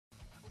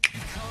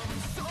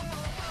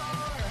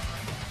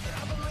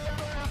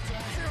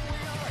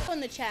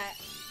chat.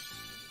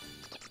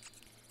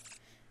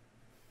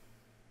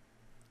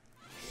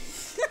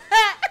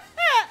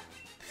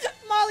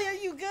 Molly, are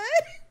you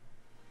good?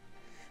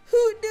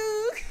 Hoot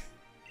doog.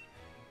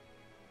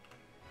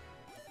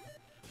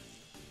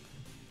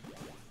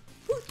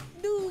 Hoot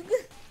doog.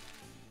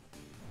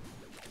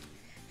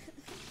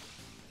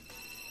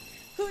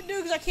 Hoot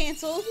doogs are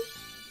canceled.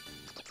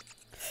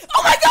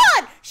 Oh my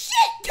god!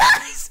 Shit,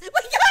 guys! We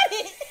got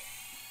it!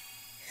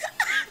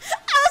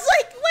 I was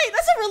like, wait,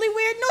 that's a really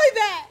weird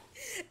Noibat.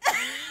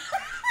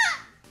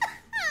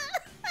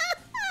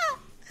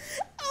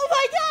 Oh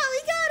my god, we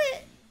got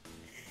it!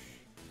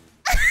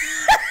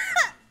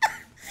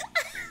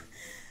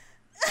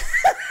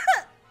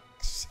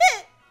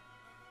 Shit!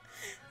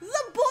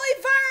 The boy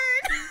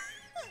Vern!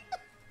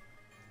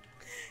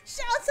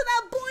 Shout out to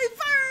that boy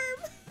Vern!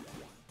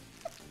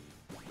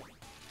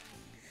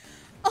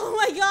 Oh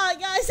my god,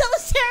 guys, that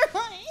was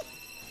terrifying!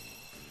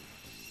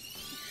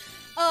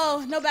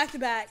 Oh, no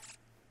back-to-back.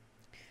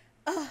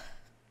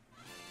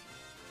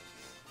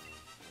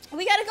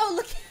 We gotta go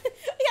look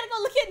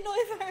at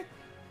Noivern.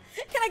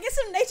 Can I get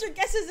some nature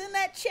guesses in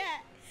that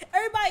chat?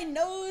 Everybody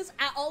knows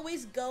I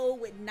always go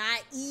with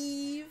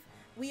naive.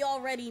 We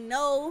already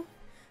know.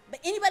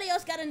 But anybody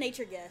else got a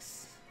nature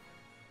guess?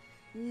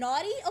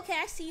 Naughty? Okay,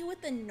 I see you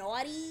with the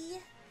naughty.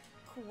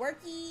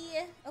 Quirky.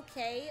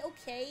 Okay,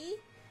 okay.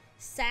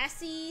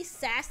 Sassy,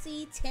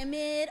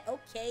 timid.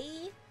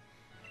 Okay.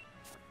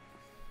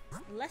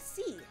 Let's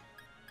see.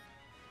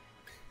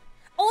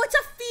 Oh, it's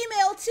a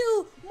female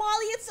too.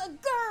 Molly, it's a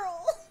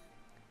girl.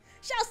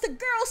 Shouts to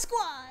Girl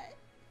Squad.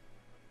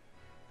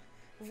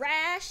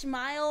 Rash,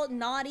 mild,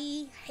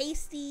 naughty,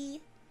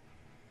 hasty.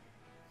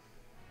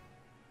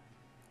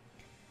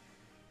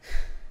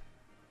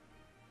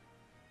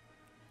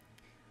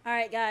 All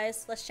right,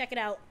 guys, let's check it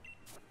out.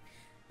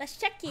 Let's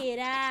check it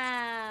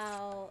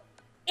out.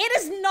 It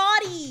is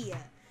naughty.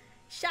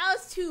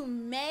 Shouts to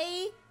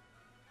May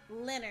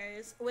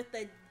Linners with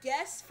the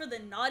guess for the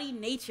naughty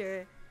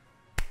nature.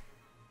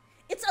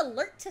 It's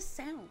alert to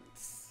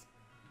sounds.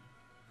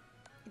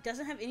 It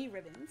doesn't have any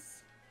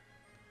ribbons.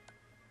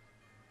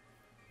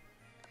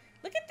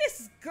 Look at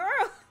this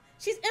girl.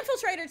 She's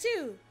infiltrator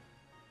too.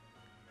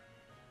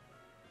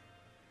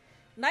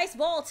 Nice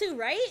ball too,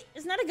 right?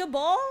 Isn't that a good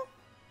ball?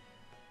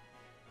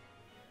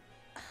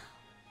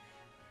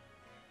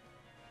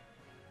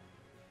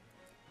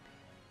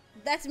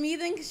 That's me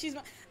then, because she's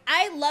my...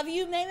 I love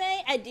you, May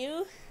May. I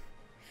do.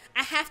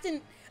 I have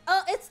to...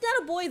 Oh, it's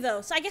not a boy,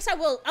 though. So I guess I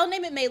will. I'll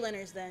name it May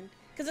Linners, then.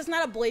 Because it's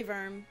not a boy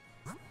Verm.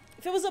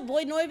 If it was a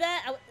boy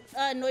Noibat,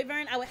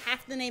 Noivern, I would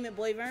have to name it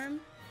boy Verm.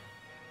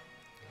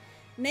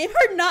 Name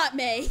her not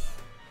May.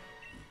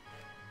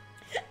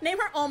 Name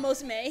her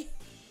almost May.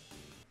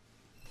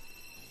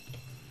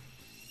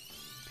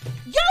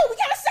 Yo, we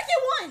got a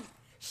second one!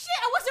 Shit,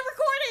 I wasn't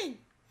recording!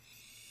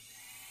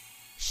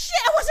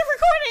 Shit, I wasn't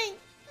recording!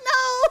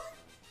 No!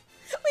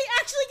 We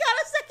actually got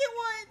a second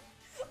one!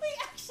 We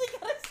actually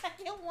got a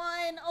second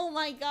one! Oh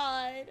my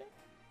god.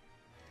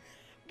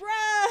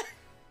 Bruh!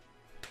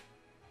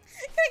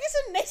 Can I get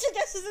some nature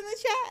guesses in the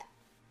chat?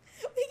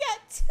 We got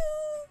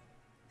two!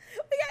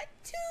 We got